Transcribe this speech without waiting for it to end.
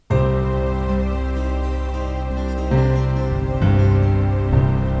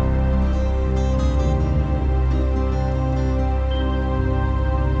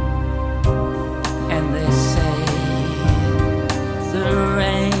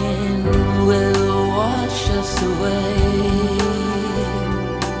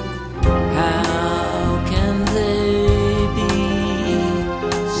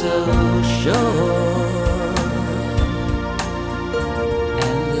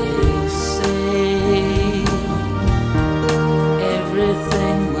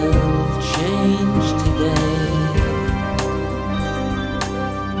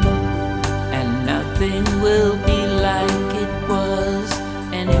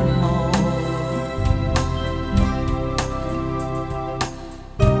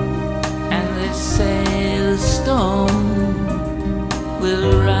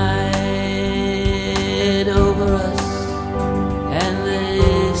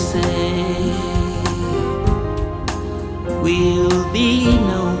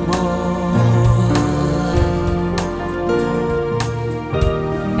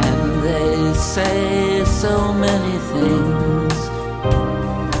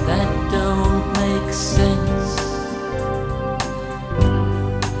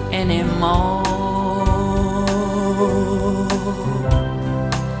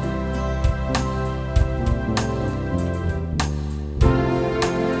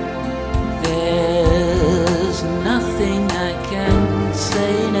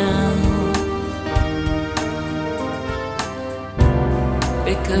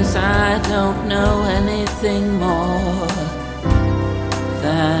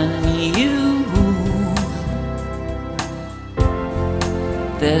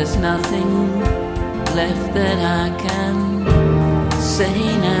There's nothing left that I can say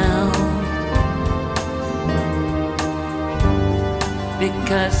now,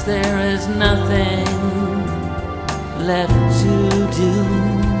 because there is nothing left to do.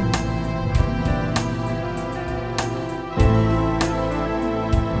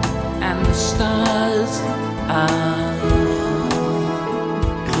 And the stars are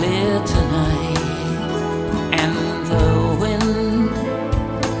clear tonight, and the wind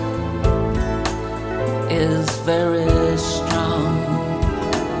is very strong.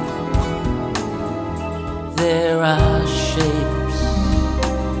 There are shapes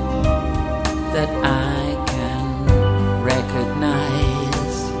that I can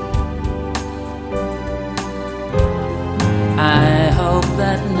recognize. I hope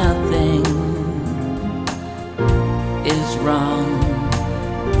that nothing is wrong.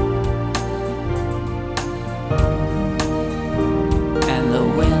 And the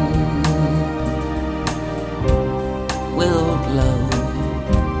wind will blow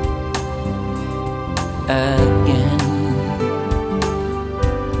again.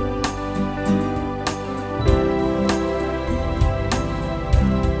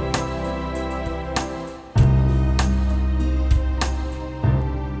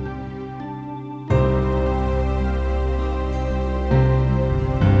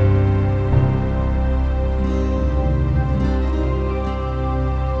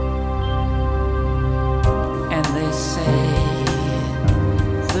 And they say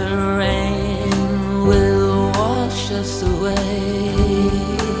the rain will wash us away.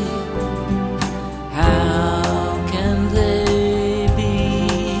 How can they be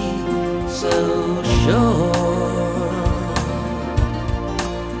so sure?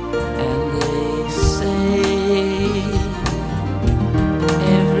 And they say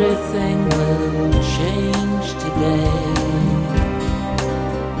everything will change today,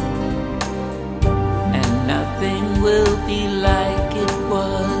 and nothing will be like it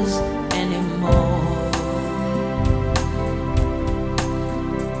was anymore.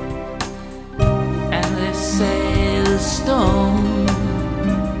 And they say the storm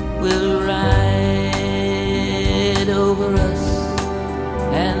will ride over us,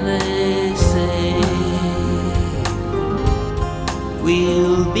 and they say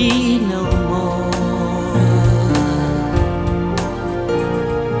we'll be no more.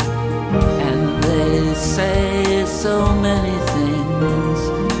 And they say so many things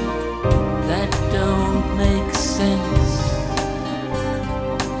that don't make sense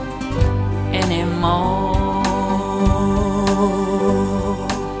anymore.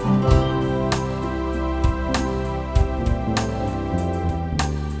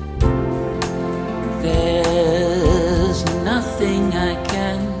 There's nothing I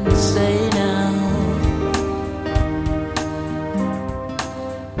can say now,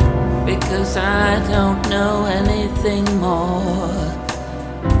 because I don't know anything more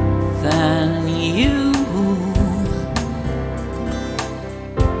than you.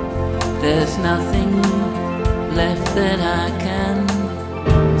 There's nothing left that I can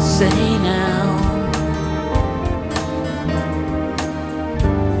say now,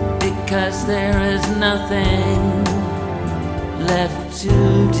 because there is nothing left to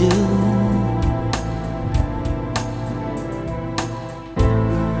do.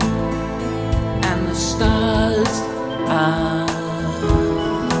 And the stars are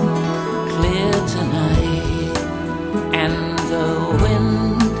clear tonight, and the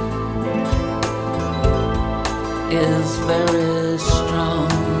wind is very strong.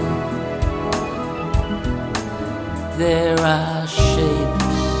 There are shapes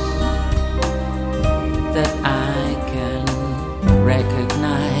that I can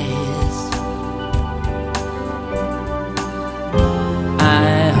recognize.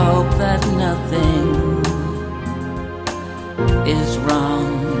 I hope that nothing is wrong.